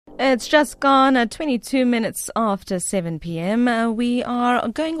It's just gone 22 minutes after 7 p.m. We are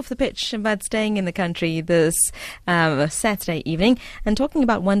going off the pitch, but staying in the country this Saturday evening and talking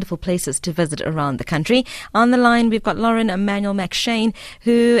about wonderful places to visit around the country. On the line, we've got Manuel McShane,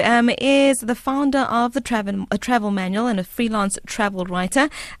 who is the founder of the Travel Manual and a freelance travel writer.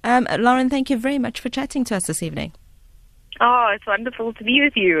 Lauren, thank you very much for chatting to us this evening. Oh, it's wonderful to be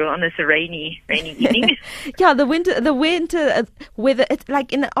with you on this rainy evening. Yeah, the winter weather. It's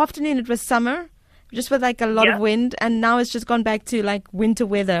like in the afternoon it was summer, just with like a lot of wind, and now it's just gone back to like winter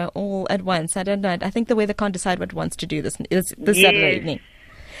weather all at once. I don't know. I think the weather can't decide what it wants to do this Saturday evening.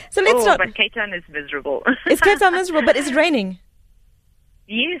 So let's start. But Cape Town is miserable. It's Cape Town miserable, but it's raining.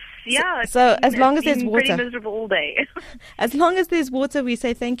 Yes, yeah. So as long as there's water, pretty miserable all day. As long as there's water, we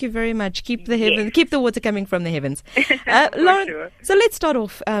say thank you very much. Keep the water coming from the heavens. Lauren, sure. So let's start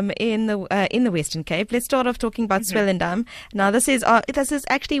off in the Western Cape. Let's start off talking about Swellendam. Now, this is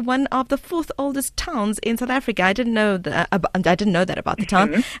actually one of the fourth oldest towns in South Africa. I didn't know that about the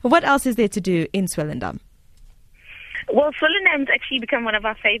town. What else is there to do in Swellendam? Well, Swellendam's actually become one of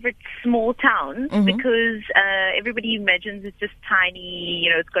our favorite small towns because everybody imagines it's just tiny.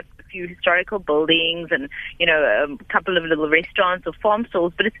 You know, it's got a few historical buildings and, you know, a couple of little restaurants or farm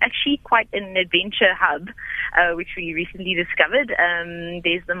stalls, but it's actually quite an adventure hub, which we recently discovered.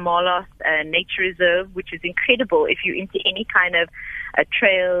 There's the Marloth Nature Reserve, which is incredible if you're into any kind of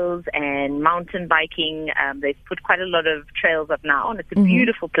trails and mountain biking. They've put quite a lot of trails up now, and it's a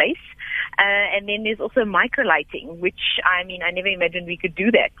beautiful place. And then there's also microlighting, which, I mean, I never imagined we could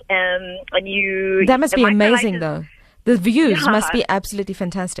do that. That must be amazing, though. The views must be absolutely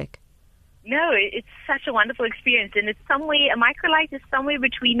fantastic. No, it's such a wonderful experience, and it's a microlight is somewhere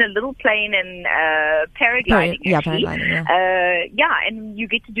between a little plane and paragliding. Paragliding, yeah, and you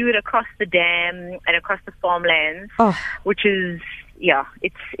get to do it across the dam and across the farmlands, which is, yeah,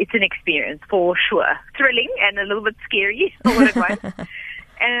 it's an experience for sure. Thrilling and a little bit scary all at once.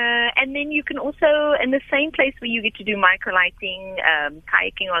 And then you can also, in the same place where you get to do microlighting,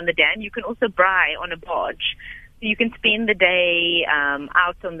 kayaking on the dam, you can also braai on a barge. So you can spend the day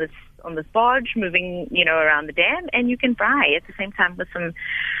out on this barge, moving, you know, around the dam, and you can braai at the same time with some.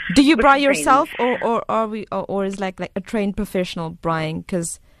 Do you braai yourself, or is like a trained professional braaiing?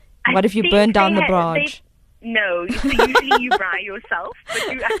 Because what if you burn down the barge? No, so usually you braai yourself, but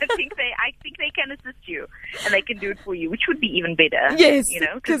I think they can assist you and they can do it for you, which would be even better. Yes, you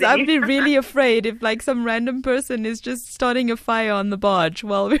know, because I'd be really afraid if like some random person is just starting a fire on the barge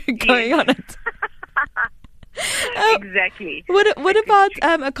while we're going on it. Exactly. What about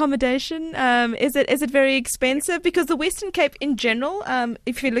accommodation? Is it very expensive? Because the Western Cape in general,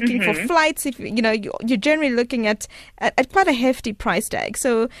 if you're looking for flights, you're generally looking at quite a hefty price tag.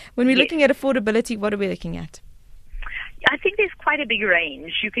 So when we're looking at affordability, what are we looking at? I think there's quite a big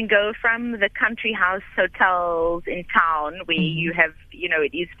range. You can go from the country house hotels in town where you have, you know,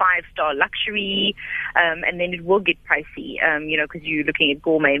 it is 5-star luxury, and then it will get pricey, you know, because you're looking at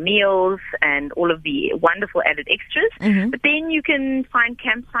gourmet meals and all of the wonderful added extras. But then you can find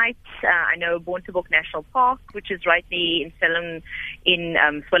campsites. I know Bontebok National Park, which is right there in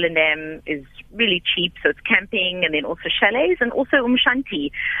Swellendam, is really cheap. So it's camping and then also chalets, and also Mzanzi,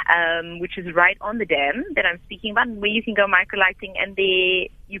 which is right on the dam that I'm speaking about, where you can go microlighting, and there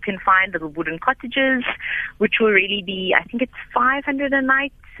you can find little wooden cottages, which will really be, I think it's 500 a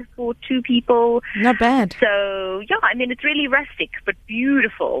night for 2 people. Not bad. So, yeah, I mean, it's really rustic, but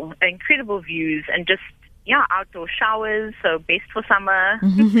beautiful, incredible views, and just, yeah, outdoor showers, so best for summer.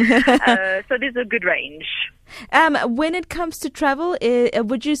 So there's a good range. When it comes to travel,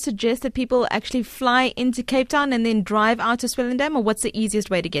 would you suggest that people actually fly into Cape Town and then drive out to Swellendam, or what's the easiest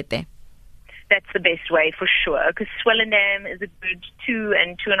way to get there? That's the best way for sure, because Swellendam is a good 2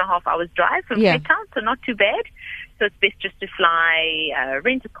 and 2.5 hours drive from Cape Town, so not too bad. So it's best just to fly,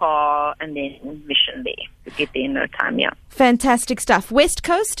 rent a car, and then mission there. To get there in no time, yeah. Fantastic stuff. West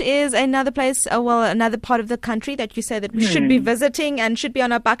Coast is another place, another part of the country that you say that we should be visiting and should be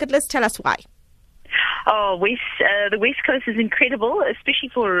on our bucket list. Tell us why. Oh, the West Coast is incredible, especially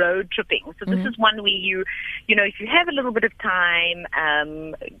for road tripping. So this is one where you know, if you have a little bit of time,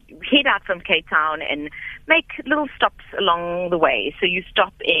 head out from Cape Town and make little stops along the way. So you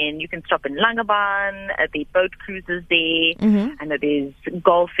can stop in Langebaan, the boat cruises there. I know there's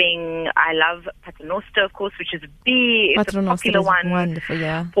golfing. I love Paternoster, of course, which is it's a popular one. Wonderful,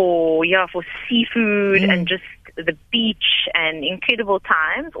 yeah. For seafood and just the beach and incredible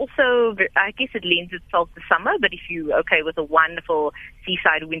times. Also, I guess it lends itself to summer, but if you're okay with a wonderful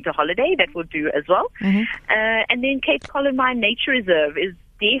seaside winter holiday, that will do as well. And then Cape Columbine Nature Reserve is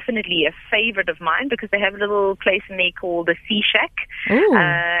definitely a favorite of mine because they have a little place in there called the Sea Shack.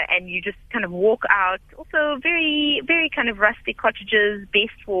 and you just kind of walk out. Also very, very kind of rustic cottages,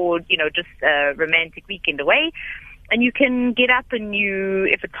 best for, just a romantic weekend away. And you can get up and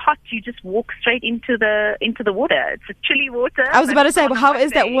if it's hot, you just walk straight into the water. It's a chilly water. I was about to say, well, how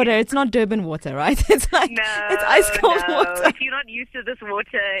is that water? It's not Durban water, right? It's like, it's ice cold water. If you're not used to this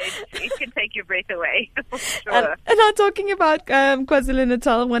water, it can take your breath away, for sure. And now talking about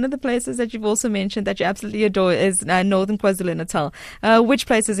KwaZulu-Natal, one of the places that you've also mentioned that you absolutely adore is northern KwaZulu-Natal. Which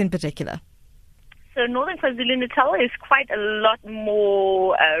places in particular? So northern KwaZulu-Natal is quite a lot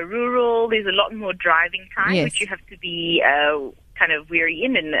more rural. There's a lot more driving time, yes, which you have to be kind of wary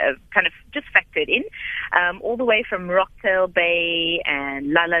in and kind of just factored in. All the way from Rocktail Bay and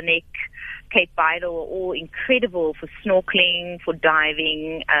Lalanek, Cape Bidal are all incredible for snorkeling, for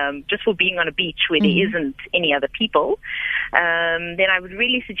diving, just for being on a beach where there isn't any other people. Then I would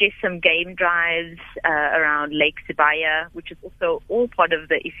really suggest some game drives around Lake Sibaya, which is also all part of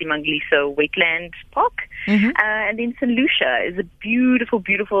the Isimangaliso Wetland Park. And then St. Lucia is a beautiful,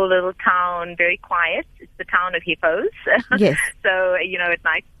 beautiful little town, very quiet. It's the town of hippos. Yes. So, at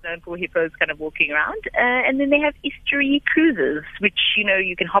night it's known for hippos kind of walking around. And then they have estuary cruises, which,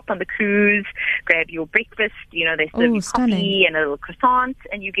 you can hop on the cruise, grab your breakfast, they serve you coffee and a little croissant,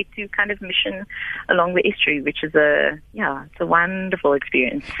 and you get to kind of mission along the estuary, which is it's a wonderful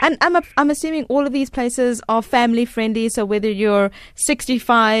experience. And I'm assuming all of these places are family friendly, so whether you're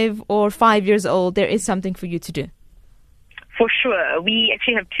 65 or 5 years old, there is something for you to do. For sure. We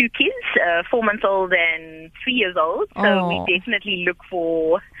actually have 2 kids, 4 months old and 3 years old. So we definitely look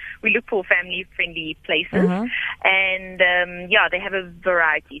for family-friendly places. And, they have a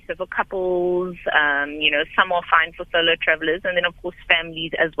variety. So for couples, some are fine for solo travelers, and then, of course,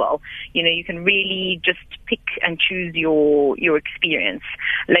 families as well. You can really just pick and choose your experience.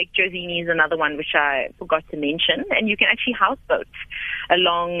 Lake Jozini is another one which I forgot to mention. And you can actually houseboat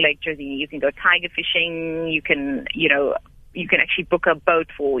along Lake Jozini. You can go tiger fishing. You can actually book a boat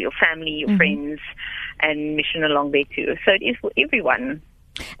for your family, your friends, and mission along there too. So it is for everyone.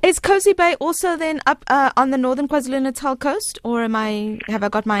 Is Cozy Bay also then up on the northern KwaZulu-Natal coast, or have I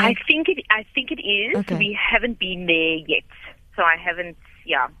got my? I think it is. Okay. We haven't been there yet, so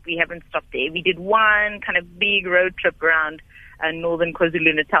we haven't stopped there. We did one kind of big road trip around northern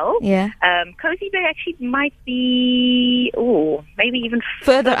KwaZulu-Natal. Yeah. Cozy Bay actually might be, maybe even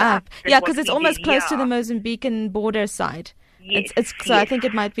further up. Yeah, because it's almost close to the Mozambican border side. Yes, so I think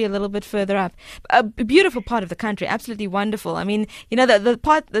it might be a little bit further up. A beautiful part of the country, absolutely wonderful. I mean,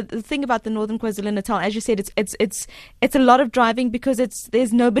 the thing about the northern KwaZulu-Natal, as you said, it's a lot of driving because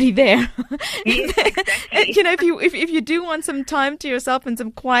there's nobody there. Yes, exactly. If you do want some time to yourself and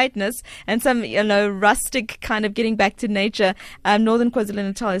some quietness and some rustic kind of getting back to nature, northern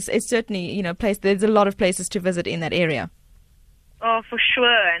KwaZulu-Natal is certainly place. There's a lot of places to visit in that area. Oh, for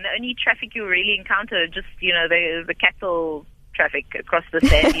sure. And the only traffic you really encounter just, the cattle traffic across the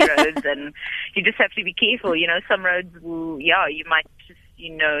sandy roads, and you just have to be careful. Some roads will, you might just,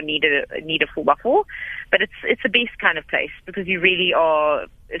 need a 4x4, but it's the best kind of place because you really are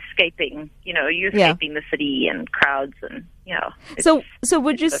escaping, you're escaping the city and crowds and, So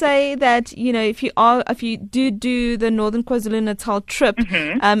would you say that, if you do the northern KwaZulu-Natal trip,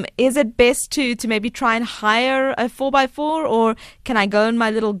 is it best to maybe try and hire a 4x4, or can I go in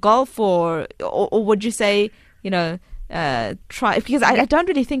my little Golf, or would you say, try, because I don't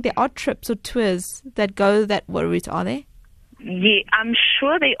really think there are trips or tours that go that route, are there? Yeah, I'm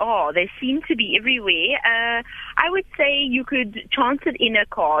sure they are. They seem to be everywhere. I would say you could chance it in a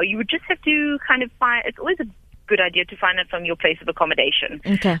car. You would just have to kind of find, it's always a good idea to find it from your place of accommodation.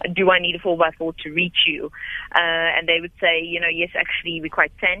 Okay. Do I need a 4x4 to reach you? And they would say, yes, actually, we're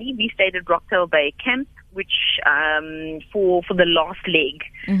quite sandy. We stayed at Rocktail Bay Camp, which for the last leg,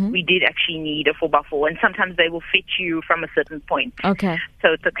 we did actually need a 4x4, and sometimes they will fetch you from a certain point. Okay.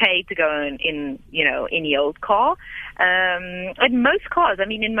 So it's okay to go in any old car. And most cars, I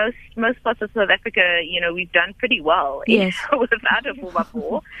mean, in most parts of South Africa, we've done pretty well without a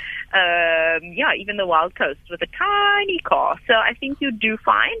 4x4. Even the Wild Coast with a tiny car. So I think you do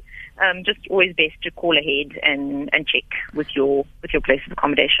fine. Just always best to call ahead and check with your place of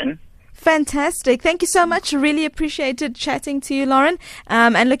accommodation. Fantastic. Thank you so much. Really appreciated chatting to you, Lauren.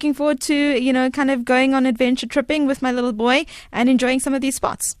 And looking forward to, kind of going on adventure tripping with my little boy and enjoying some of these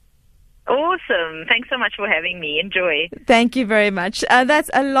spots. Awesome. Thanks so much for having me. Enjoy. Thank you very much. That's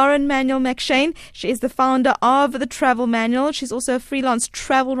Lauren Manuel McShane. She is the founder of the Travel Manual. She's also a freelance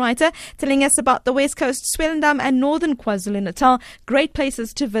travel writer, telling us about the West Coast, Swellendam and Northern KwaZulu-Natal, great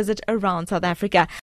places to visit around South Africa.